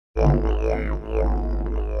Hi,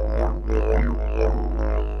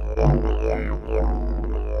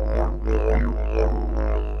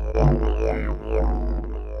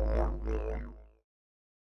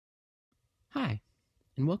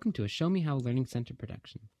 and welcome to a Show Me How Learning Center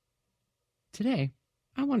production. Today,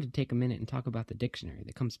 I wanted to take a minute and talk about the dictionary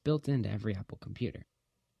that comes built into every Apple computer.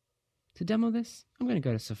 To demo this, I'm going to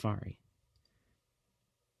go to Safari.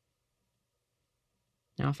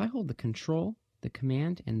 Now, if I hold the Control, the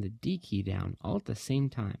Command, and the D key down all at the same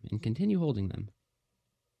time and continue holding them,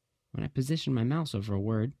 when I position my mouse over a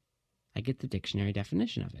word, I get the dictionary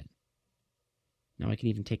definition of it. Now I can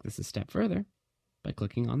even take this a step further by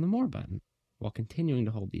clicking on the More button while continuing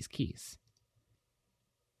to hold these keys.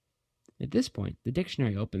 At this point, the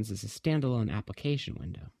dictionary opens as a standalone application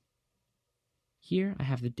window. Here I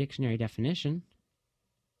have the dictionary definition,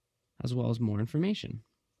 as well as more information.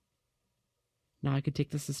 Now I could take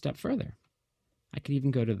this a step further. I could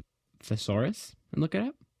even go to Thesaurus and look it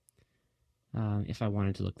up. If I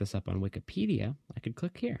wanted to look this up on Wikipedia, I could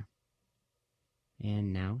click here.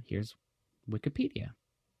 And now here's Wikipedia.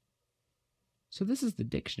 So this is the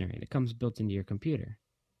dictionary that comes built into your computer.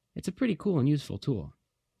 It's a pretty cool and useful tool.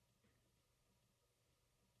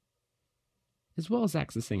 As well as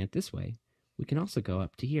accessing it this way, we can also go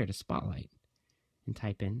up to here to Spotlight and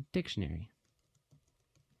type in dictionary.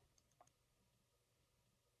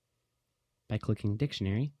 By clicking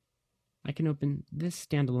dictionary, I can open this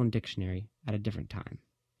standalone dictionary at a different time.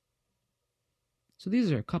 So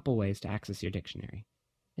these are a couple ways to access your dictionary.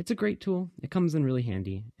 It's a great tool, it comes in really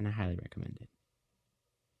handy, and I highly recommend it.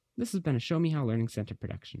 This has been a Show Me How Learning Center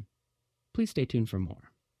production. Please stay tuned for more.